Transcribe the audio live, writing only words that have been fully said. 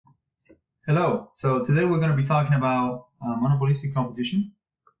Hello. So today we're going to be talking about monopolistic competition.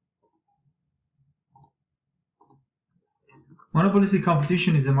 Monopolistic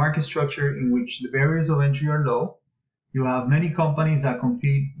competition is a market structure in which the barriers of entry are low. You have many companies that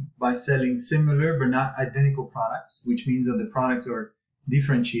compete by selling similar but not identical products, which means that the products are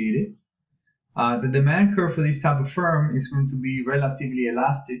differentiated. The demand curve for this type of firm is going to be relatively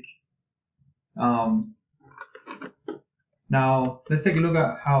elastic. Now, let's take a look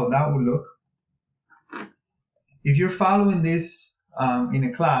at how that would look. If you're following this in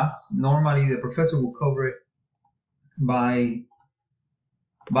a class, normally the professor will cover it by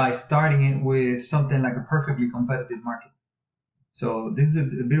starting it with something like a perfectly competitive market. So this is a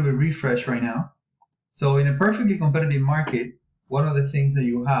bit of a refresh right now. So in a perfectly competitive market, one of the things that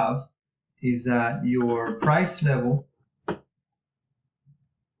you have is that your price level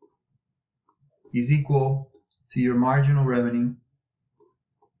is equal to your marginal revenue,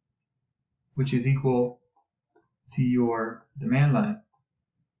 which is equal to your demand line.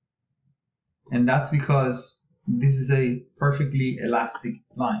 And that's because this is a perfectly elastic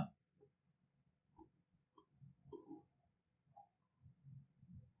line.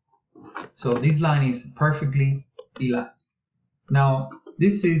 So this line is perfectly elastic. Now,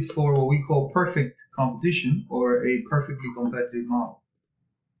 this is for what we call perfect competition or a perfectly competitive model.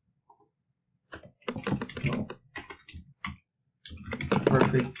 So,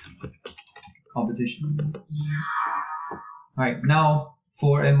 perfect competition. All right, now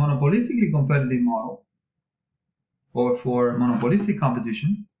for a monopolistically competitive model or for monopolistic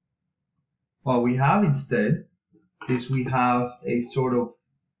competition, what we have instead is we have a sort of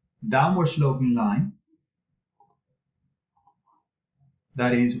downward sloping line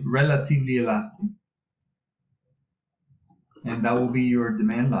that is relatively elastic, and that will be your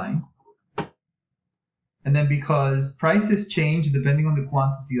demand line. And then because prices change depending on the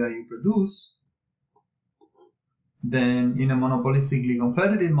quantity that you produce, then in a monopolistically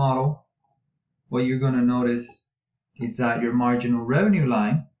competitive model, what you're going to notice is that your marginal revenue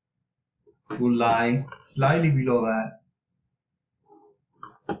line will lie slightly below that.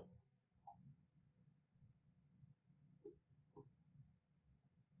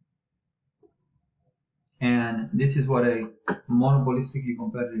 And this is what a monopolistically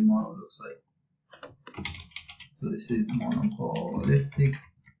competitive model looks like. So this is monopolistic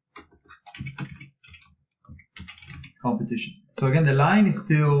competition. So again, the line is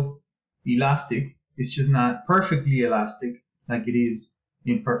still elastic. It's just not perfectly elastic like it is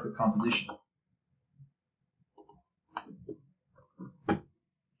in perfect competition.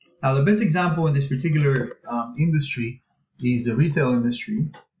 Now, the best example in this particular industry is the retail industry,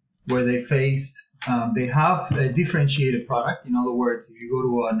 where they have a differentiated product. In other words, if you go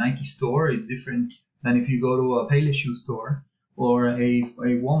to a Nike store, it's different than if you go to a Payless shoe store or a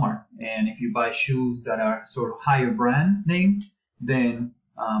Walmart. And if you buy shoes that are sort of higher brand name, then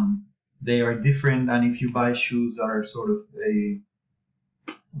they are different than if you buy shoes that are sort of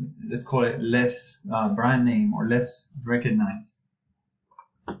let's call it less brand name or less recognized.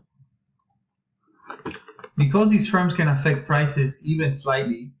 Because these firms can affect prices even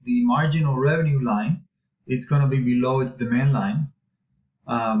slightly, the marginal revenue line, it's going to be below its demand line.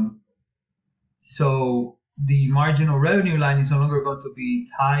 So the marginal revenue line is no longer going to be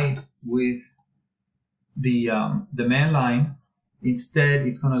tied with the demand line. Instead,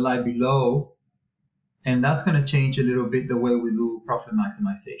 it's going to lie below, and that's going to change a little bit the way we do profit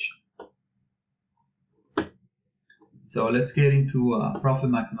maximization. So let's get into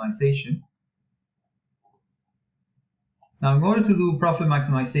profit maximization. Now, in order to do profit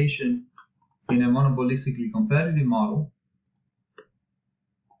maximization in a monopolistically competitive model,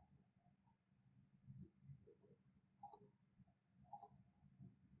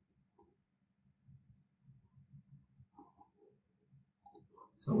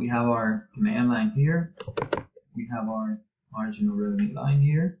 so we have our demand line here, we have our marginal revenue line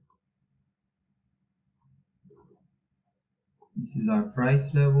here. This is our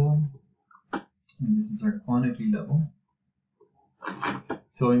price level, and this is our quantity level.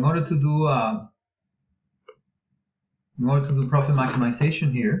 So in order to do profit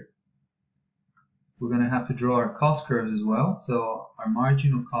maximization here, we're going to have to draw our cost curves as well. So our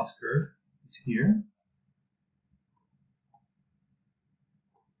marginal cost curve is here.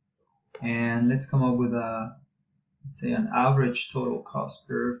 And let's come up with let's say an average total cost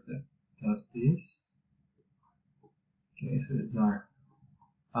curve that does this. Okay, so this is our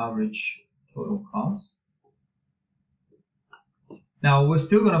average total cost. Now we're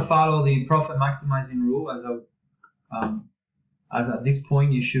still going to follow the profit maximizing rule, as at this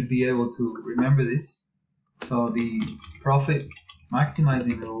point you should be able to remember this. So the profit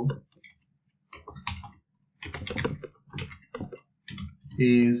maximizing rule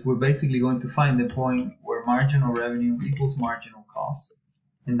is we're basically going to find the point where marginal revenue equals marginal cost,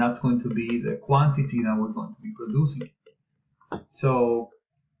 and that's going to be the quantity that we're going to be producing. So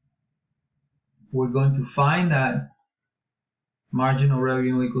we're going to find that marginal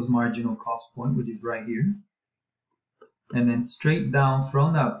revenue equals marginal cost point, which is right here, and then straight down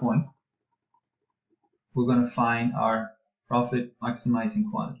from that point we're going to find our profit maximizing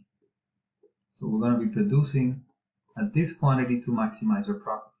quantity. So we're going to be producing at this quantity to maximize our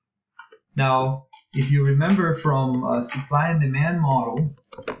profits. Now, if you remember from a supply and demand model,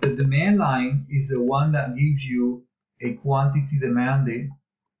 the demand line is the one that gives you a quantity demanded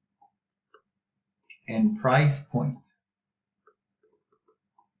and price point.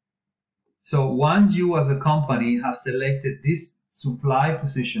 So once you as a company have selected this supply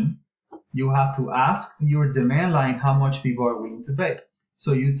position, you have to ask your demand line how much people are willing to pay.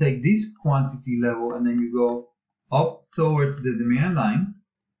 So you take this quantity level and then you go up towards the demand line,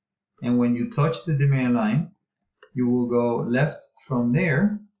 and when you touch the demand line, you will go left from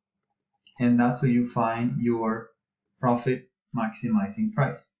there, and that's where you find your profit maximizing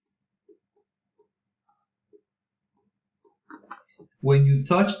price. When you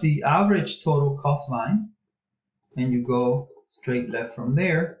touch the average total cost line and you go straight left from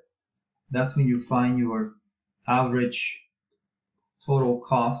there, that's when you find your average total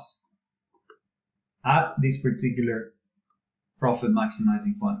cost at this particular profit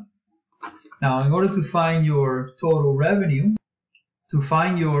maximizing point. Now, in order to find your total revenue, to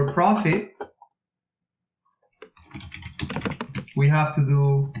find your profit, we have to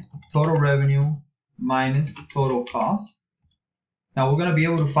do total revenue minus total cost. Now, we're going to be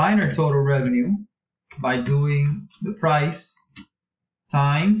able to find our total revenue by doing the price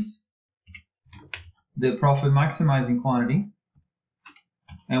times the profit maximizing quantity,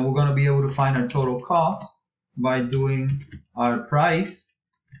 and we're going to be able to find our total cost by doing our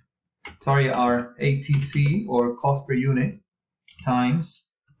our ATC, or cost per unit, times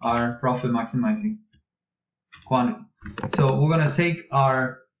our profit maximizing quantity. So we're going to take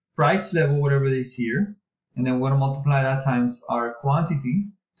our price level, whatever it is here, and then we're going to multiply that times our quantity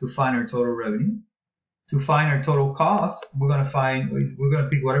to find our total revenue. To find our total cost, we're going to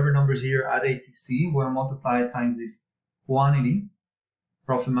pick whatever numbers here at ATC. We're going to multiply it times this quantity,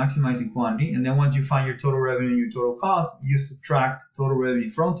 profit maximizing quantity, and then once you find your total revenue and your total cost, you subtract total revenue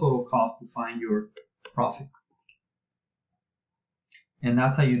from total cost to find your profit. And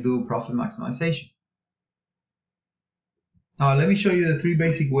that's how you do profit maximization. Now let me show you the three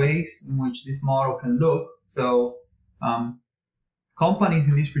basic ways in which this model can look. So companies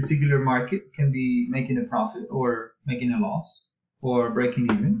in this particular market can be making a profit or making a loss or breaking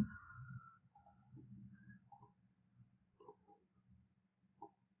even.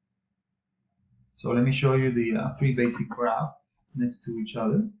 So let me show you the three basic graphs next to each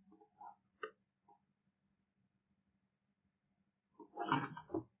other.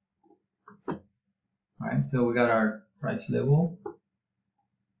 All right, so we got our price level,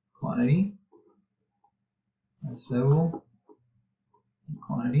 quantity, price level,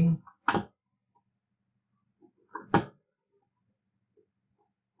 quantity.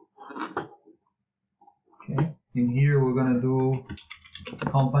 Okay, in here we're going to do a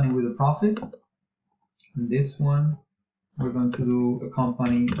company with a profit. In this one, we're going to do a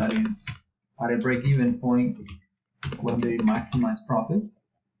company that is at a break-even point when they maximize profits.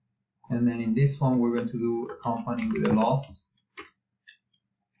 And then in this one, we're going to do a company with a loss,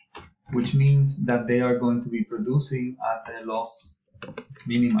 which means that they are going to be producing at a loss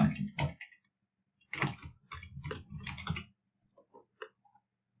minimizing point.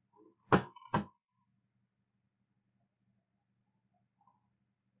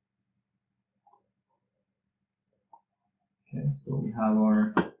 Okay, so we have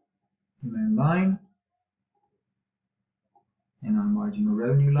our demand line and our marginal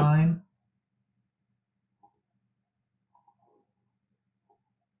revenue line.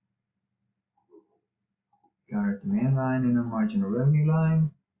 Got our demand line and our marginal revenue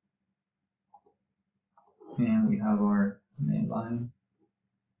line. And we have our demand line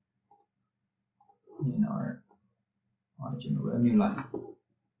and our marginal revenue line.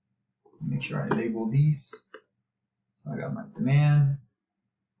 Make sure I label these. So I got my demand,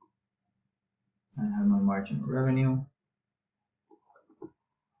 I have my marginal revenue,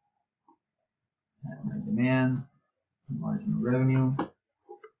 I have my demand, marginal revenue,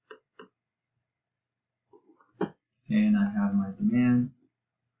 and I have my demand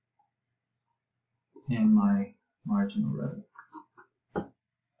and my marginal revenue.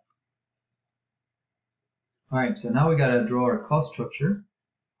 Alright, so now we got to draw our cost structure.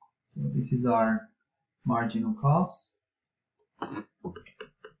 So this is our marginal cost,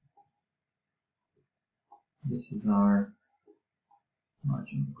 This is our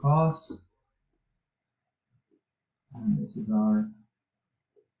marginal cost, and this is our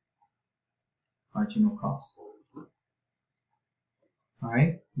marginal cost. All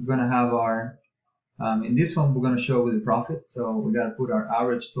right, we're going to have our, in this one, we're going to show with the profit. So we got to put our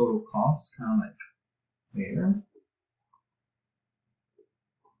average total cost kind of like there.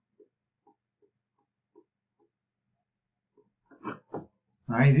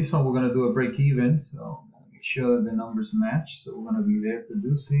 All right, this one we're going to do a break even. So make sure that the numbers match. So we're going to be there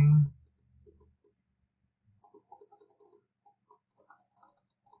producing.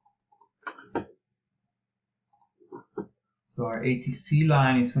 So our ATC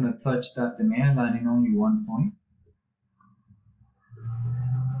line is going to touch that demand line in only one point.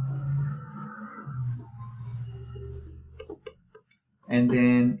 And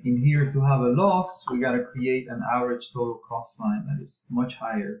then in here, to have a loss, we got to create an average total cost line that is much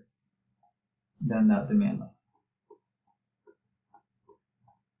higher than that demand line.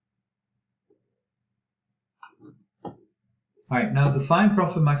 All right, now to find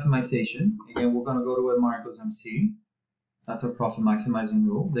profit maximization, again, we're going to go to M equals MC. That's our profit maximizing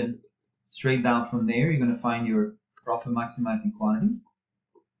rule. Then straight down from there, you're going to find your profit maximizing quantity.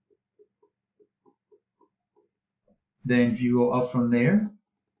 Then if you go up from there,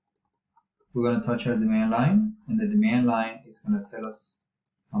 we're going to touch our demand line, and the demand line is going to tell us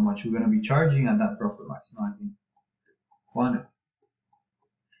how much we're going to be charging at that profit maximizing quantity.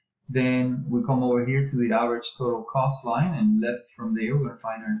 Then we come over here to the average total cost line, and left from there, we're going to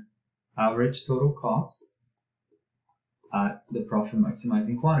find our average total cost at the profit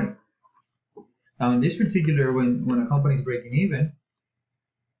maximizing quantity. Now in this particular, when a company is breaking even,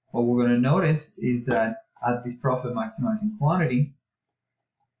 what we're going to notice is that at this profit maximizing quantity,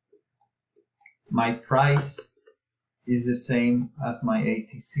 my price is the same as my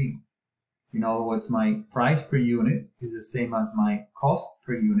ATC. In other words, my price per unit is the same as my cost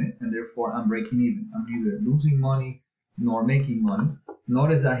per unit, and therefore I'm breaking even. I'm neither losing money nor making money.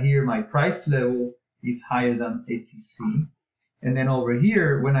 Notice that here my price level is higher than ATC. And then over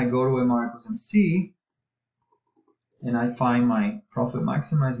here, when I go to M equals MC, and I find my profit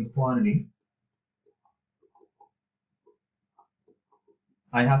maximizing quantity,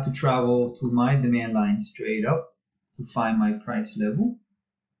 I have to travel to my demand line straight up to find my price level.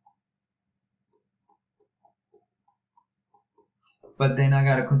 But then I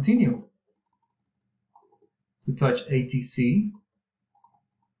gotta continue to touch ATC,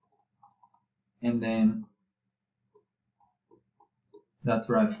 and then that's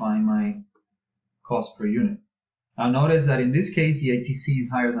where I find my cost per unit. Now notice that in this case, the ATC is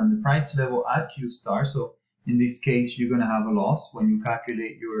higher than the price level at Q star. So in this case, you're going to have a loss when you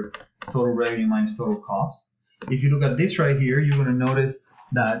calculate your total revenue minus total cost. If you look at this right here, you're going to notice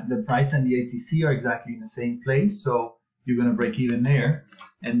that the price and the ATC are exactly in the same place. So you're going to break even there.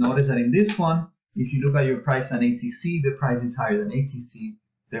 And notice that in this one, if you look at your price and ATC, the price is higher than ATC.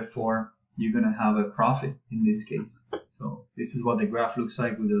 Therefore, you're going to have a profit in this case. So this is what the graph looks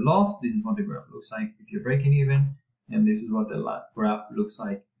like with a loss. This is what the graph looks like if you're breaking even. And this is what the graph looks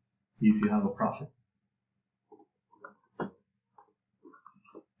like if you have a profit.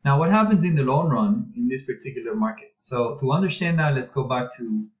 Now, what happens in the long run in this particular market? So to understand that, let's go back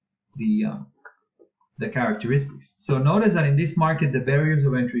to the characteristics. So notice that in this market, the barriers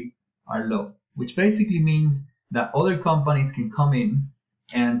of entry are low, which basically means that other companies can come in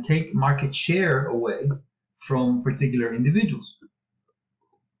and take market share away from particular individuals.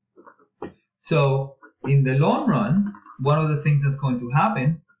 So in the long run, one of the things that's going to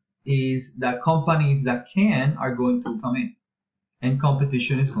happen is that companies that can are going to come in, and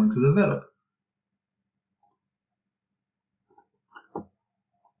competition is going to develop.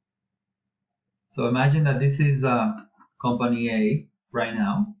 So imagine that this is company A right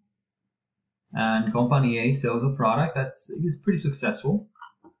now, and company A sells a product that is pretty successful.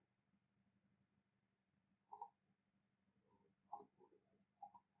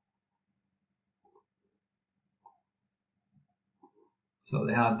 So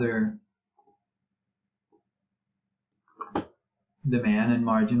they have their demand and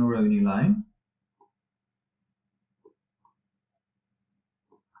marginal revenue line.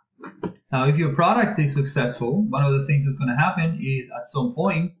 Now, if your product is successful, one of the things that's going to happen is at some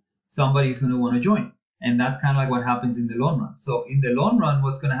point, somebody's going to want to join. And that's kind of like what happens in the long run. So in the long run,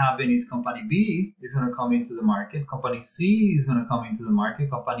 what's going to happen is company B is going to come into the market. Company C is going to come into the market.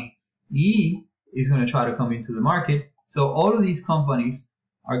 Company E is going to try to come into the market. So all of these companies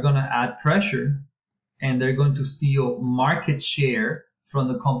are going to add pressure, and they're going to steal market share from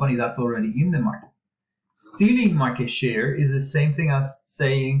the company that's already in the market. stealing market share is the same thing as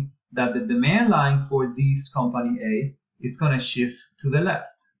saying that the demand line for this company A is going to shift to the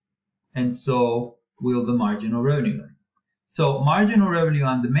left. And so will the marginal revenue line. So marginal revenue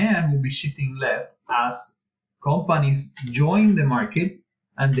on demand will be shifting left as companies join the market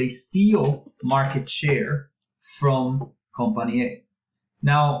and they steal market share from company A.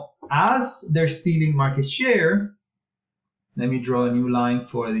 Now, as they're stealing market share, let me draw a new line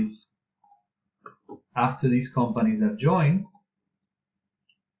for this. After these companies have joined,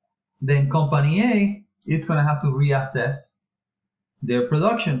 then company A is going to have to reassess their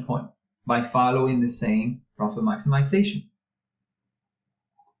production point by following the same profit maximization.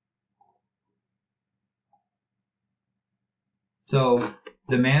 So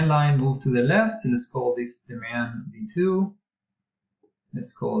demand line moved to the left. Let's call this demand D2.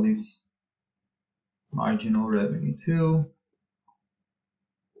 Let's call this marginal revenue 2.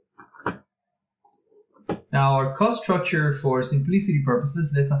 Now our cost structure, for simplicity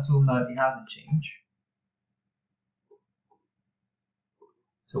purposes, let's assume that it hasn't changed.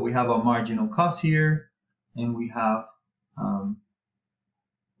 So we have our marginal cost here, and we have,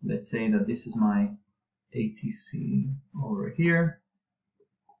 let's say that this is my ATC over here.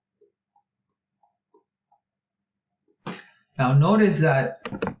 Now notice that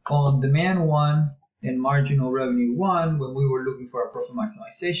on demand 1 and marginal revenue 1, when we were looking for a profit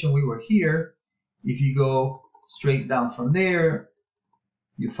maximization, we were here. If you go straight down from there,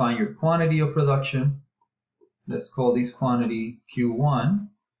 you find your quantity of production. Let's call this quantity Q1.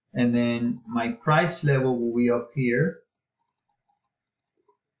 And then my price level will be up here.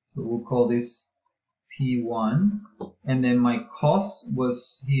 So we'll call this P1. And then my cost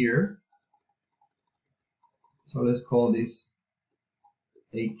was here. So let's call this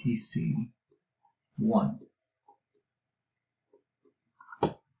ATC1.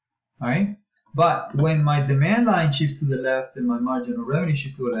 All right. But when my demand line shifts to the left and my marginal revenue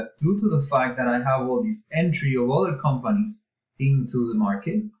shifts to the left, due to the fact that I have all this entry of other companies into the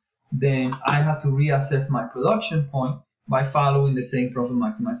market, then I have to reassess my production point by following the same profit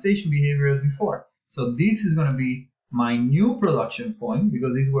maximization behavior as before. So this is going to be my new production point,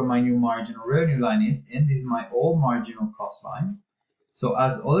 because this is where my new marginal revenue line is, and this is my old marginal cost line. So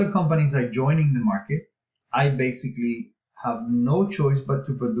as other companies are joining the market, I basically have no choice but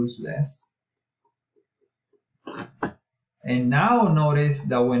to produce less. And now notice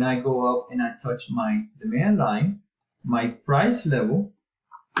that when I go up and I touch my demand line, my price level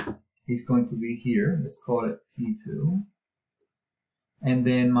is going to be here. Let's call it P2. And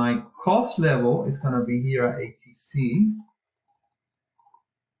then my cost level is going to be here at ATC.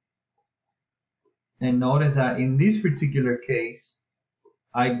 And notice that in this particular case,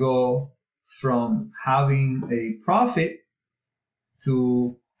 I go from having a profit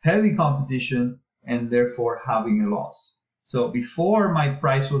to heavy competition and therefore having a loss. So before, my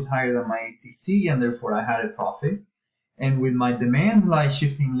price was higher than my ATC and therefore I had a profit. And with my demand line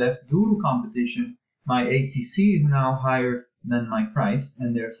shifting left due to competition, my ATC is now higher than my price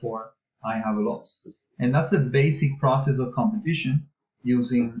and therefore I have a loss. And that's the basic process of competition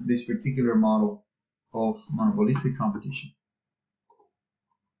using this particular model of monopolistic competition.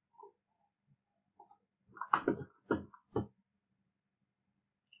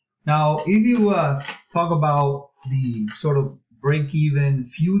 Now, if you talk about the sort of break-even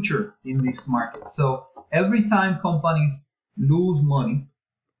future in this market, so every time companies lose money,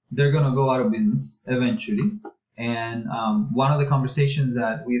 they're going to go out of business eventually. And one of the conversations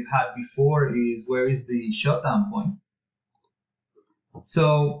that we've had before is, where is the shutdown point?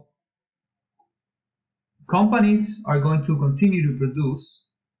 So companies are going to continue to produce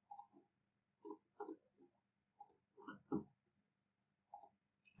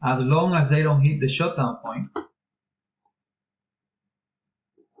as long as they don't hit the shutdown point.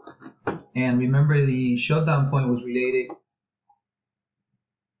 And remember, the shutdown point was related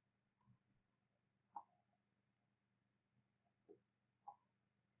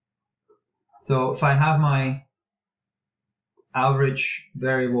so if I have my average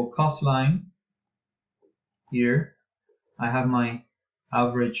variable cost line here, I have my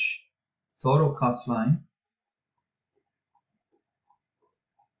average total cost line.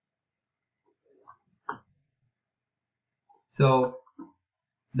 So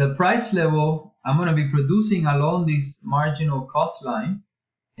the price level, I'm going to be producing along this marginal cost line.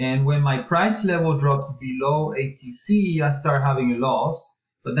 And when my price level drops below ATC, I start having a loss.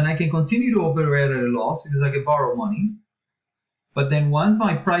 But then I can continue to operate at a loss because I can borrow money. But then once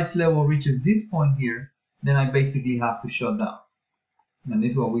my price level reaches this point here, then I basically have to shut down. And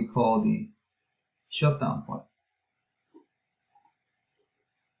this is what we call the shutdown point.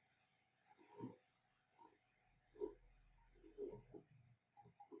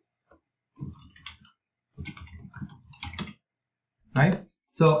 right?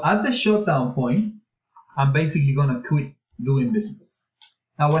 So at the shutdown point, I'm basically gonna quit doing business.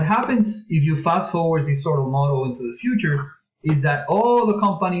 Now, what happens if you fast forward this sort of model into the future is that all the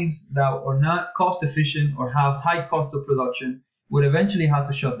companies that are not cost efficient or have high cost of production would eventually have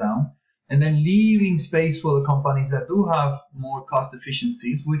to shut down, and then leaving space for the companies that do have more cost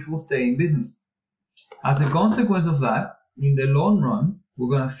efficiencies, which will stay in business. As a consequence of that, in the long run,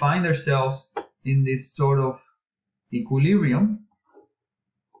 we're going to find ourselves in this sort of equilibrium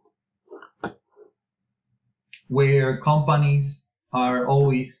where companies are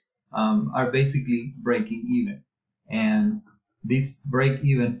always are basically breaking even, and this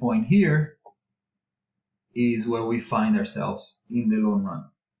break-even point here is where we find ourselves in the long run.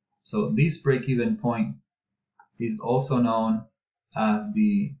 So this break-even point is also known as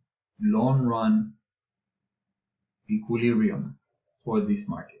the long run equilibrium for this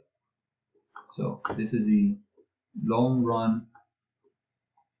market. So this is the long run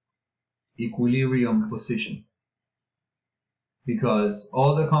equilibrium position, because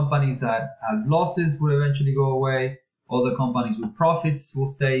all the companies that have losses will eventually go away. All the companies with profits will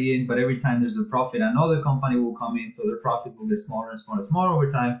stay in, but every time there's a profit, another company will come in, so their profits will get smaller and smaller and smaller over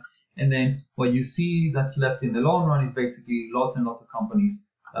time. And then what you see that's left in the long run is basically lots and lots of companies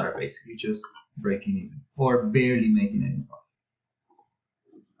that are basically just breaking even or barely making any profit.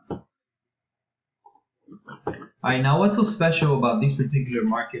 All right, now what's so special about this particular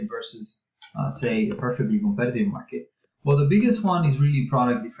market versus, say, a perfectly competitive market? Well, the biggest one is really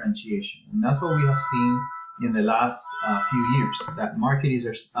product differentiation, and that's what we have seen in the last few years. That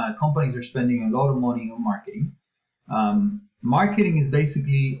companies are spending a lot of money on marketing. Marketing is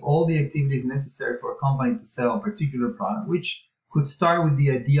basically all the activities necessary for a company to sell a particular product, which could start with the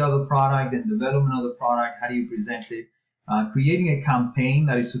idea of the product and development of the product. How do you present it? Creating a campaign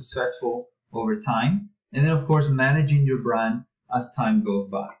that is successful over time, and then of course managing your brand as time goes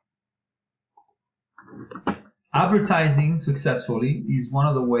by. Advertising successfully is one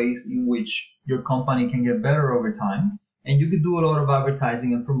of the ways in which your company can get better over time, and you could do a lot of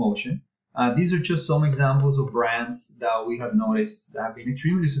advertising and promotion. These are just some examples of brands that we have noticed that have been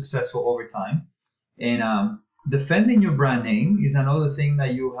extremely successful over time. And defending your brand name is another thing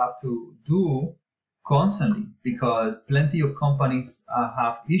that you have to do constantly, because plenty of companies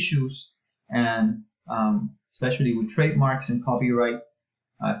have issues, and especially with trademarks and copyright,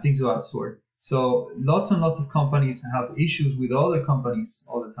 things of that sort. So lots and lots of companies have issues with other companies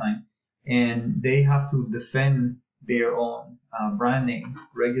all the time, and they have to defend their own brand name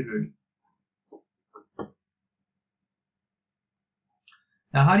regularly.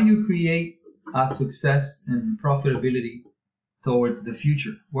 Now, how do you create success and profitability towards the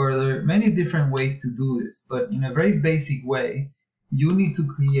future? Well, there are many different ways to do this, but in a very basic way, you need to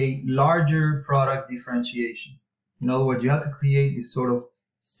create larger product differentiation. In other words, you have to create this sort of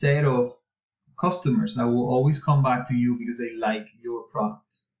set of customers that will always come back to you because they like your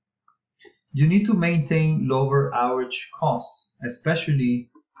product. You need to maintain lower average costs, especially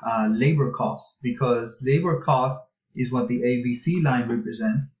labor costs, because labor cost is what the ABC line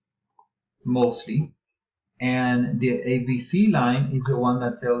represents mostly, and the ABC line is the one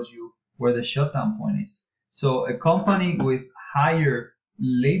that tells you where the shutdown point is. So a company with higher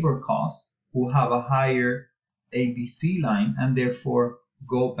labor costs will have a higher ABC line and therefore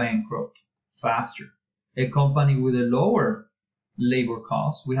go bankrupt faster. A company with a lower labor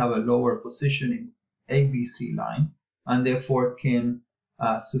cost, we have a lower positioning ABC line, and therefore can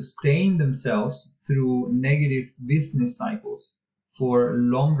sustain themselves through negative business cycles for a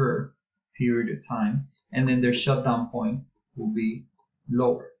longer period of time, and then their shutdown point will be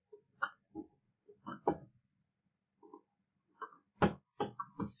lower.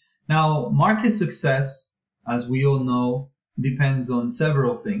 Now, market success, as we all know, depends on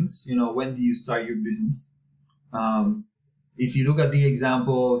several things. When do you start your business? If you look at the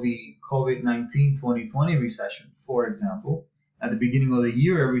example of the COVID-19 2020 recession, for example, at the beginning of the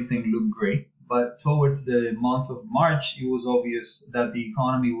year, everything looked great. But towards the month of March, it was obvious that the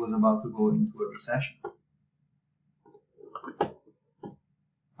economy was about to go into a recession.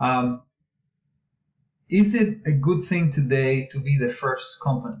 Is it a good thing today to be the first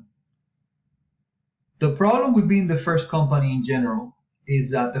company? The problem with being the first company in general is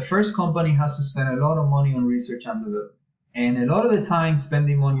that the first company has to spend a lot of money on research and development. And a lot of the time,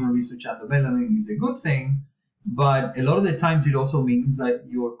 spending money on research and development is a good thing, but a lot of the times it also means that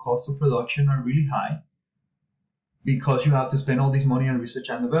your costs of production are really high because you have to spend all this money on research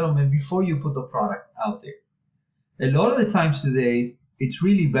and development before you put the product out there. A lot of the times today, it's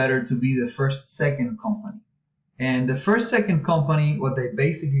really better to be the second company. And the second company, what they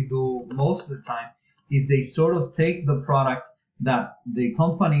basically do most of the time is they sort of take the product that the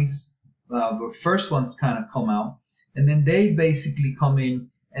companies, the first ones kind of come out, and then they basically come in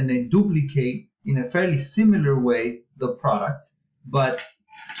and they duplicate in a fairly similar way the product, but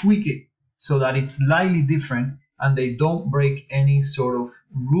tweak it so that it's slightly different and they don't break any sort of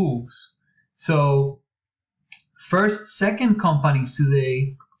rules. So second companies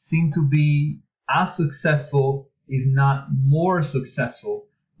today seem to be as successful, if not more successful,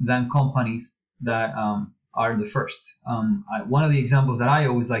 than companies that are the first. One of the examples that I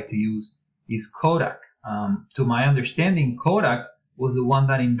always like to use is Kodak. To my understanding, Kodak was the one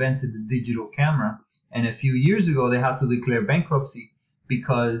that invented the digital camera, and a few years ago they had to declare bankruptcy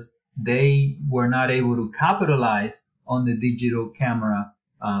because they were not able to capitalize on the digital camera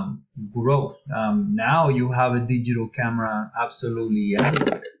growth. Now you have a digital camera absolutely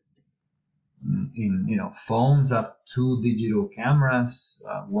everywhere. Phones have 2 digital cameras,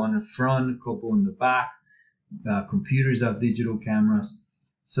 one in front, a couple in the back. Computers have digital cameras.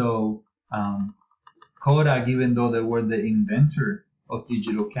 So Kodak, even though they were the inventor of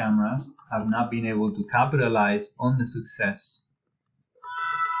digital cameras, have not been able to capitalize on the success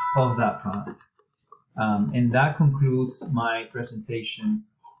of that product. And that concludes my presentation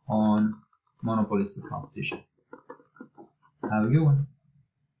on monopolistic competition. Have a good one.